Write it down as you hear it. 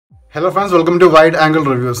Hello friends, welcome to Wide Angle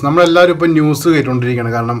Reviews. നമ്മളെല്ലാവരും ഇപ്പോൾ news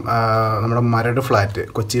കേട്ടുകൊണ്ടിരിക്കുകയാണ്. കാരണം നമ്മുടെ മരട് ഫ്ലാറ്റ്,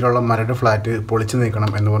 കൊച്ചിയിലുള്ള മരട് ഫ്ലാറ്റ് പൊളിച്ചു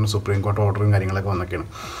നീക്കണം എന്ന് പറഞ്ഞ് സുപ്രീം കോടതി ഓർഡറും കാര്യങ്ങളൊക്കെ വന്നൊക്കെയാണ്.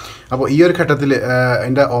 അപ്പോൾ ഈ ഒരു ഘട്ടത്തിൽ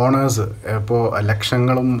എൻ്റെ ഓണേഴ്സ് ഇപ്പോൾ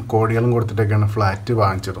ലക്ഷങ്ങളും കോടികളും കൊടുത്തിട്ടൊക്കെയാണ് ഫ്ലാറ്റ്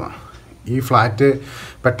വാങ്ങിച്ചിരുന്നത്. ഈ ഫ്ലാറ്റ്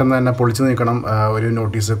പെട്ടെന്ന് തന്നെ പൊളിച്ചു നീക്കണം, ഒരു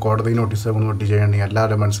നോട്ടീസ്, കോടതി നോട്ടീസ് മുന്നോട്ട് ചെയ്യണമെങ്കിൽ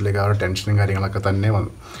എല്ലാവരുടെ മനസ്സിലേക്ക് ആ ഒരു ടെൻഷനും കാര്യങ്ങളൊക്കെ തന്നെ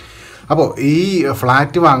വന്നു. അപ്പോൾ ഈ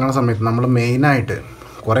ഫ്ലാറ്റ് വാങ്ങുന്ന സമയത്ത് നമ്മൾ മെയിനായിട്ട്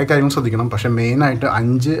കുറേ കാര്യങ്ങൾ ശ്രദ്ധിക്കണം. പക്ഷേ മെയിനായിട്ട്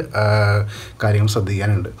 5 കാര്യങ്ങൾ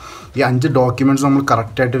ശ്രദ്ധിക്കാനുണ്ട്. ഈ 5 ഡോക്യുമെൻറ്റ്സ് നമ്മൾ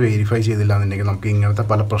കറക്റ്റായിട്ട് വെരിഫൈ ചെയ്തില്ല എന്നുണ്ടെങ്കിൽ നമുക്ക് ഇങ്ങനത്തെ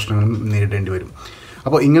പല പ്രശ്നങ്ങളും നേരിടേണ്ടി വരും.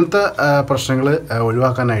 അപ്പോൾ ഇങ്ങനത്തെ പ്രശ്നങ്ങൾ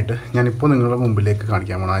ഒഴിവാക്കാനായിട്ട് ഞാനിപ്പോൾ നിങ്ങളുടെ മുമ്പിലേക്ക്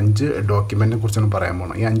കാണിക്കാൻ പോകണം. 5 ഡോക്യുമെൻറ്റിനെ കുറിച്ചാണ് പറയാൻ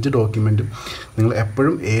പോകുന്നത്. ഈ 5 ഡോക്യുമെൻറ്റും നിങ്ങൾ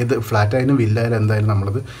എപ്പോഴും ഏത് ഫ്ലാറ്റായാലും വില്ലായാലും എന്തായാലും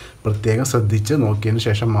നമ്മളത് പ്രത്യേകം ശ്രദ്ധിച്ച് നോക്കിയതിന്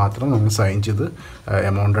ശേഷം മാത്രം നമ്മൾ സൈൻ ചെയ്ത്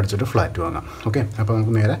എമൗണ്ട് അടിച്ചിട്ട് ഫ്ലാറ്റ് വാങ്ങാം. ഓക്കെ, അപ്പോൾ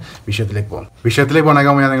നമുക്ക് നേരെ വിഷയത്തിലേക്ക് പോകാം. വിഷയത്തിലേക്ക്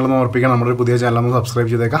പോകണേക്കാൻ ഞാൻ നിങ്ങളൊന്ന് ഓർപ്പിക്കാം, നമ്മുടെ പുതിയ ചാനലൊന്ന്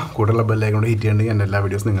സബ്സ്ക്രൈബ് ചെയ്തേക്കാം. കൂടുതലുള്ള ബെല്ലൈക്കൺ കൊണ്ട് ഹിറ്റ് ചെയ്യേണ്ടെങ്കിൽ എൻ്റെ എല്ലാ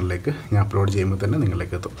വീഡിയോസും നിങ്ങളിലേക്ക് ഞാൻ അപ്ലോഡ് ചെയ്യുമ്പോൾ തന്നെ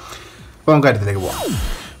നിങ്ങളിലേക്ക് എത്തും. അപ്പോൾ നമുക്ക് കാര്യത്തിലേക്ക് പോകാം.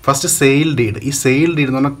 First sale deed. ഈ സെയിൽ ഡീഡ്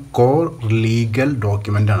എന്ന് പറഞ്ഞാൽ കോർ ലീഗൽ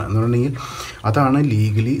ഡോക്യുമെൻ്റാണ്. എന്ന് പറഞ്ഞിട്ടുണ്ടെങ്കിൽ അതാണ്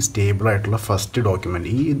ലീഗലി സ്റ്റേബിൾ ആയിട്ടുള്ള ഫസ്റ്റ് ഡോക്യുമെൻ്റ്.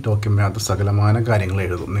 ഈ ഡോക്യുമെൻറ്റിനകത്ത് സകലമാന കാര്യങ്ങൾ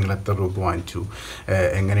എഴുതും. നിങ്ങൾ എത്ര രൂപ വാങ്ങിച്ചു,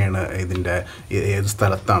 എങ്ങനെയാണ് ഇതിൻ്റെ, ഏത്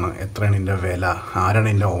സ്ഥലത്താണ്, എത്രയാണ് ഇതിൻ്റെ വില, ആരാണ്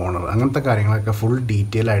ഇതിൻ്റെ ഓണർ, അങ്ങനത്തെ കാര്യങ്ങളൊക്കെ ഫുൾ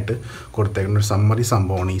ഡീറ്റെയിൽ ആയിട്ട് കൊടുത്തേക്കുന്ന ഒരു സമ്മറി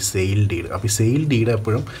സംഭവമാണ് ഈ സെയിൽ ഡീഡ്. അപ്പോൾ ഈ സെയിൽ ഡീഡ്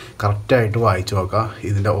എപ്പോഴും കറക്റ്റായിട്ട് വായിച്ചു നോക്കുക.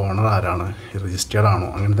 ഇതിൻ്റെ ഓണർ ആരാണ്, രജിസ്റ്റേർഡ് ആണോ,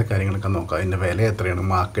 അങ്ങനത്തെ കാര്യങ്ങളൊക്കെ നോക്കുക. ഇതിൻ്റെ വില എത്രയാണ്,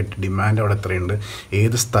 മാർക്കറ്റ് ഡിമാൻഡ് അവിടെ എത്രയുണ്ട്,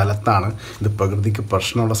 ഏത് സ്ഥലത്താണ്, ഇത് പ്രകൃതിക്ക്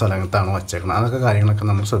പ്രശ്നമുള്ള സ്ഥലത്താണോ വച്ചേക്കണം, അതൊക്കെ കാര്യങ്ങളൊക്കെ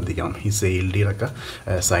നമ്മൾ ശ്രദ്ധിക്കണം ഈ സെയിൽ ഡീഡൊക്കെ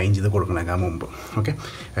സൈൻ ചെയ്ത് കൊടുക്കണേക്കാൻ മുമ്പ്. ഓക്കെ,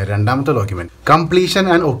 രണ്ടാമത്തെ document completion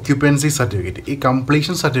and occupancy certificate. ഈ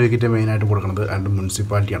കംപ്ലീഷൻ സർട്ടിഫിക്കറ്റ് മെയിനായിട്ട് കൊടുക്കുന്നത് അതിൻ്റെ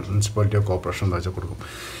മുനിസിപ്പാലിറ്റിയാണ്. മുനിസിപ്പാലിറ്റി ഓഫ് കോർപ്പറേഷൻ എന്താ വെച്ചാൽ കൊടുക്കും.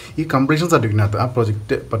 ഈ കംപ്ലീഷൻ സർട്ടിഫിക്കറ്റിനകത്ത് ആ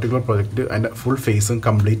പർട്ടിക്കുലർ പ്രോജക്റ്റ് അതിൻ്റെ ഫുൾ ഫേസും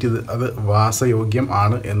കംപ്ലീറ്റ് ചെയ്ത് അത് വാസയോഗ്യം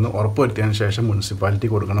ആണ് എന്ന് ഉറപ്പുവരുത്തിയതിന് ശേഷം മുനിസിപ്പാലിറ്റി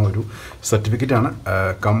കൊടുക്കുന്ന ഒരു സർട്ടിഫിക്കറ്റാണ്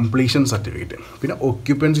കംപ്ലീഷൻ സർട്ടിഫിക്കറ്റ്. പിന്നെ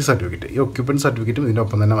ഒക്യുപ്പൻസി സർട്ടിഫിക്കറ്റ്. ഈ ഒക്യുപ്പൻസി സർട്ടിഫിക്കറ്റും ഇതിൻ്റെ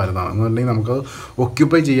ഒപ്പം തന്നെ വരുന്നതാണ്. എന്നുണ്ടെങ്കിൽ നമുക്ക്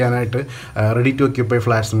ഒക്യുപ്പൈ ചെയ്യാനായിട്ട് റെഡി ടു ഒക്യുപ്പൈ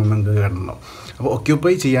ഫ്ലാറ്റ്സ് നിങ്ങൾക്ക് കേട്ടിട്ടുണ്ടാവും. അപ്പോൾ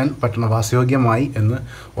ഒക്യുപ്പൈ ചെയ്യാൻ പറ്റുന്ന വാസയോഗ്യമായി എന്ന്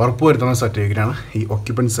ഉറപ്പുവരുത്തുന്ന സർട്ടിഫിക്കറ്റാണ് ഈ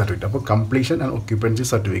ഒക്യുപ്പൻസി സർട്ടിഫിക്കറ്റ്. അപ്പോൾ കംപ്ലീഷൻ ആൻഡ് ഒക്യുപ്പൻസി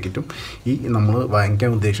സർട്ടിഫിക്കറ്റും ഈ നമ്മൾ വാങ്ങിക്കാൻ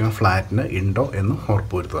ഉദ്ദേശിക്കുന്ന ഫ്ലാറ്റിന് ഉണ്ടോ എന്ന്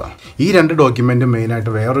ഉറപ്പുവരുത്തുക. ഈ 2 ഡോക്യുമെൻറ്റ്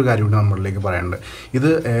മെയിനായിട്ട് വേറൊരു കാര്യം കൂടി നമ്മളിലേക്ക് പറയാനുണ്ട്. ഇത്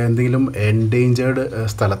എന്തെങ്കിലും എൻഡേഞ്ചേർഡ്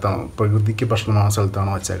സ്ഥലത്താണോ, പ്രകൃതിക്ക് പ്രശ്നമായ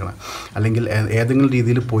സ്ഥലത്താണോ വച്ചേക്കണം, അല്ലെങ്കിൽ ഏതെങ്കിലും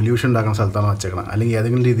രീതിയിൽ പൊല്യൂഷൻ ഉണ്ടാക്കുന്ന സ്ഥലത്താണോ വച്ചേക്കണം, അല്ലെങ്കിൽ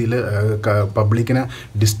ഏതെങ്കിലും രീതിയിൽ പബ്ലിക്കിനെ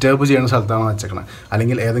ഡിസ്റ്റർബ് ചെയ്യുന്ന സ്ഥലത്താണോ വച്ചേക്കണം,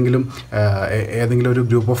 അല്ലെങ്കിൽ ഏതെങ്കിലും ഒരു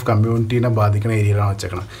ഗ്രൂപ്പ് ഓഫ് കമ്മ്യൂണിറ്റീനെ ബാധിക്കുന്ന ഏരിയയിലാണ്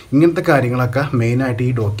വച്ചേക്കണം. ഇങ്ങനത്തെ കാര്യങ്ങളൊക്കെ മെയിനായിട്ട്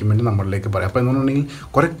ഈ ഡോക്യുമെൻറ്റ് നമ്മളിലേക്ക് പറയാം. അപ്പോൾ എന്നുണ്ടെങ്കിൽ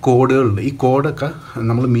കുറേ കോഡുകളുണ്ട്. ഈ കോഡൊക്കെ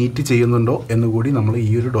നമ്മൾ മീറ്റ് ചെയ്യുന്നുണ്ടോ എന്നുകൂടി നമ്മൾ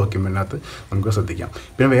ഈ ഒരു ഡോക്യുമെൻറ്റിനകത്ത് നമുക്ക് ശ്രദ്ധിക്കാം.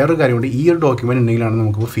 പിന്നെ വേറൊരു കാര്യമുണ്ട്, ഈ ഒരു ഡോക്യുമെൻറ്റ് ഉണ്ടെങ്കിലാണ്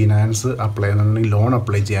നമുക്ക് ഫിനാൻസ് അപ്ലൈ ചെയ്യുന്നുണ്ടെങ്കിൽ ലോൺ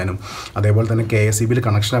അപ്ലൈ ചെയ്യാനും, അതേപോലെ തന്നെ KSEBിൽ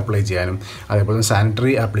കണക്ഷൻ അപ്ലൈ ചെയ്യാനും, അതേപോലെ തന്നെ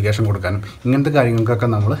സാനിറ്ററി ആപ്ലിക്കേഷൻ കൊടുക്കാനും, ഇങ്ങനത്തെ കാര്യങ്ങൾക്കൊക്കെ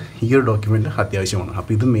നമ്മൾ ഈ ഒരു ഡോക്യുമെൻറ്റ് അത്യാവശ്യമാണ്.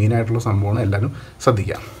 അപ്പോൾ ഇത് മെയിനായിട്ടുള്ള സംഭവമാണ്, എല്ലാവരും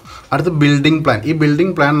ശ്രദ്ധിക്കാം. അടുത്ത ബിൽഡിംഗ് പ്ലാൻ. ഈ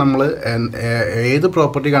ബിൽഡിംഗ് പ്ലാൻ നമ്മൾ ഏത്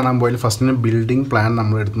പ്രോപ്പർട്ടി കാണാൻ പോയാലും ഫസ്റ്റിന് ബിൽഡിംഗ് പ്ലാൻ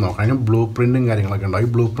നമ്മൾ എടുത്ത് നോക്കാം. അതിന് ബ്ലൂ പ്രിൻറ്റും കാര്യങ്ങളൊക്കെ ഉണ്ടാവും. ഈ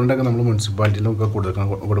ബ്ലൂ പ്രിൻ്റൊക്കെ നമ്മൾ മുനിസിപ്പാലിറ്റിയിലൊക്കെ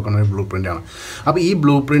കൊടുക്കുന്ന ഒരു ബ്ലൂ പ്രിൻ്റാണ്. അപ്പോൾ ഈ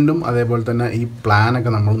ബ്ലൂ പ്രിൻറ്റും അതേപോലെ തന്നെ ഈ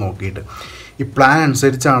പ്ലാനൊക്കെ നമ്മൾ നോക്കിയിട്ട് ഈ പ്ലാൻ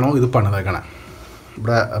അനുസരിച്ചാണോ ഇത് പണിതേക്കണേ.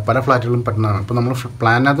 ഇവിടെ പല ഫ്ലാറ്റുകളും പറ്റുന്നതാണ്. ഇപ്പോൾ നമ്മൾ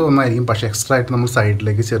പ്ലാനകത്ത് ഒന്നായിരിക്കും, പക്ഷേ എക്സ്ട്രാ ആയിട്ട് നമ്മൾ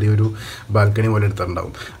സൈഡിലേക്ക് ചെറിയൊരു ബാൽക്കണി പോലെ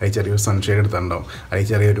എടുത്തിട്ടുണ്ടാവും, അതിൽ ചെറിയൊരു സൺഷെയ്ഡ് എടുത്തിട്ടുണ്ടാവും, അതിൽ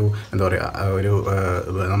ചെറിയൊരു എന്താ പറയുക, ഒരു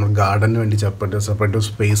നമ്മൾ ഗാർഡന് വേണ്ടി സെപ്പറേറ്റ്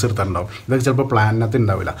സ്പേസ് എടുത്തിട്ടുണ്ടാവും. ഇതൊക്കെ ചിലപ്പോൾ പ്ലാനിനകത്ത്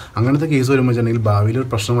ഉണ്ടാവില്ല. അങ്ങനത്തെ കേസ് വരുമ്പോൾ വെച്ചിട്ടുണ്ടെങ്കിൽ ഭാവിയിൽ ഒരു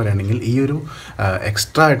പ്രശ്നം വരികയാണെങ്കിൽ ഈ ഒരു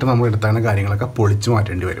എക്സ്ട്രാ ആയിട്ട് നമ്മൾ എടുത്താകുന്ന കാര്യങ്ങളൊക്കെ പൊളിച്ചു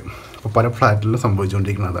മാറ്റേണ്ടി വരും. അപ്പോൾ പല ഫ്ലാറ്റിലും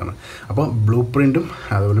സംഭവിച്ചുകൊണ്ടിരിക്കുന്നതാണ്. അപ്പോൾ ബ്ലൂ പ്രിൻറ്റും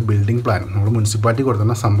അതുപോലെ ബിൽഡിംഗ് പ്ലാനും നമ്മൾ മുനിസിപ്പാലിറ്റി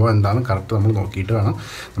കൊടുക്കുന്ന സംഭവം എന്താണെന്ന് കറക്റ്റ് നമ്മൾ നോക്കിയിട്ട് വേണം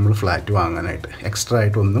നമ്മൾ ഫ്ലാറ്റ് വാങ്ങാനായിട്ട്. എക്സ്ട്രാ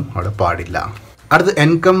ആയിട്ടൊന്നും അവിടെ പാടില്ല. അടുത്ത്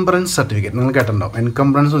എൻകംബ്രൻസ് സർട്ടിഫിക്കറ്റ്. നിങ്ങൾ കേട്ടിട്ടുണ്ടാവും.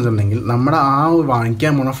 എൻകംബ്രൻസ് എന്ന് വെച്ചിട്ടുണ്ടെങ്കിൽ നമ്മുടെ ആ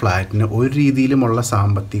വാങ്ങിക്കാൻ പോകുന്ന ഫ്ലാറ്റിന് ഒരു രീതിയിലുമുള്ള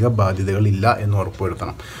സാമ്പത്തിക ബാധ്യതകളില്ല എന്ന്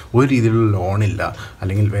ഉറപ്പുവരുത്തണം. ഒരു രീതിയിലുള്ള ലോണില്ല,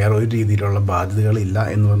 അല്ലെങ്കിൽ വേറെ ഒരു രീതിയിലുള്ള ബാധ്യതകളില്ല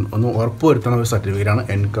ഒന്ന് ഉറപ്പുവരുത്തുന്ന ഒരു സർട്ടിഫിക്കറ്റാണ്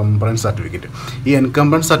എൻകംബ്രൻസ് സർട്ടിഫിക്കറ്റ്. ഈ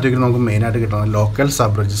എൻകംബ്രൻസ് സർട്ടിഫിക്കറ്റ് നമുക്ക് മെയിനായിട്ട് കിട്ടുന്നത് ലോക്കൽ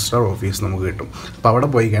സബ് രജിസ്ട്രാർ ഓഫീസ് നമുക്ക് കിട്ടും. അപ്പോൾ അവിടെ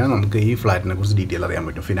പോയി കഴിഞ്ഞാൽ നമുക്ക് ഈ ഫ്ലാറ്റിനെ കുറിച്ച് ഡീറ്റെയിൽ അറിയാൻ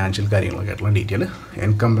പറ്റും. ഫിനാൻഷ്യൽ കാര്യങ്ങളൊക്കെ ആയിട്ടുള്ള ഡീറ്റെയിൽ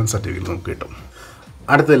എൻകംബ്രൻസ് സർട്ടിഫിക്കറ്റ് നമുക്ക് കിട്ടും.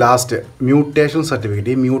 അടുത്ത ലാസ്റ്റ് മ്യൂട്ടേഷൻ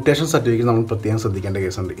സർട്ടിഫിക്കറ്റ്. ഈ മ്യൂട്ടേഷൻ സർട്ടിഫിക്കറ്റ് നമ്മൾ പ്രത്യേകം ശ്രദ്ധിക്കേണ്ട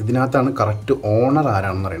കേസുണ്ട്. ഇതിനകത്താണ് കറക്റ്റ് ഓണർ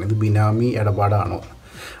ആരാണെന്ന് പറയുന്നത്. ഇത് ബിനാമി ഇടപാടാണോ,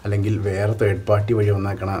 അല്ലെങ്കിൽ വേറെ തേർഡ് പാർട്ടി വഴി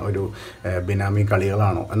വന്നേക്കണ ഒരു ബിനാമി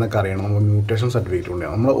കളികളാണോ എന്നൊക്കെ അറിയണം. നമ്മൾ മ്യൂട്ടേഷൻ സർട്ടിഫിക്കറ്റ്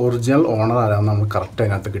ഉണ്ടാകും. നമ്മൾ ഒറിജിനൽ ഓണർ ആരാണെന്ന് നമ്മൾ കറക്റ്റ്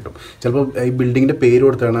അതിനകത്ത് കിട്ടും. ചിലപ്പോൾ ഈ ബിൽഡിങ്ങിൻ്റെ പേര്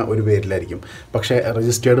കൊടുത്തതാണ് ഒരു പേരിലായിരിക്കും, പക്ഷേ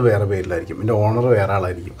രജിസ്റ്റേർഡ് വേറെ പേരിലായിരിക്കും, ഇതിൻ്റെ ഓണർ വേറെ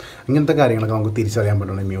ആളായിരിക്കും. ഇങ്ങനത്തെ കാര്യങ്ങളൊക്കെ നമുക്ക് തിരിച്ചറിയാൻ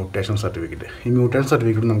പറ്റുന്ന മ്യൂട്ടേഷൻ സർട്ടിഫിക്കറ്റ്. ഈ മ്യൂട്ടേഷൻ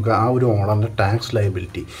സർട്ടിഫിക്കറ്റ് നമുക്ക് ആ ഒരു ഓണറിൻ്റെ ടാക്സ്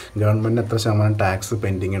ലയബിലിറ്റി, ഗവൺമെൻറ്റിന് എത്ര ശതമാനം ടാക്സ്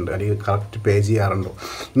പെൻഡിങ് ഉണ്ട്, അല്ലെങ്കിൽ കറക്റ്റ് പേ ചെയ്യാറുണ്ടോ,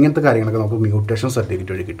 ഇങ്ങനത്തെ കാര്യങ്ങളൊക്കെ നമുക്ക് മ്യൂട്ടേഷൻ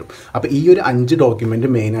സർട്ടിഫിക്കറ്റ് വഴി കിട്ടും. അപ്പോൾ ഈ ഒരു 5 ഡോക്യുമെൻറ്റ്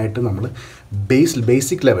മെയിനായിട്ട് നമ്മൾ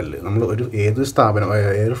ബേസിക് ലെവലിൽ നമ്മൾ ഏതൊരു സ്ഥാപനം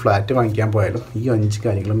ഏതൊരു ഫ്ലാറ്റ് വാങ്ങിക്കാൻ പോയാലും ഈ 5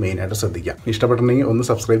 കാര്യങ്ങളും മെയിനായിട്ട് ശ്രദ്ധിക്കാം. ഇഷ്ടപ്പെട്ടിട്ടുണ്ടെങ്കിൽ ഒന്ന്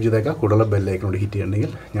സബ്സ്ക്രൈബ് ചെയ്തേക്കാം. കൂടുതൽ ബെല്ലൈക്കനോട് ഹിറ്റ്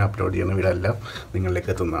ചെയ്യണമെങ്കിൽ ഞാൻ അപ്ലോഡ് ചെയ്യുന്ന വീഡിയോ എല്ലാം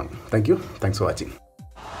നിങ്ങളിലേക്ക് എത്തുന്നതാണ്. Thanks for watching.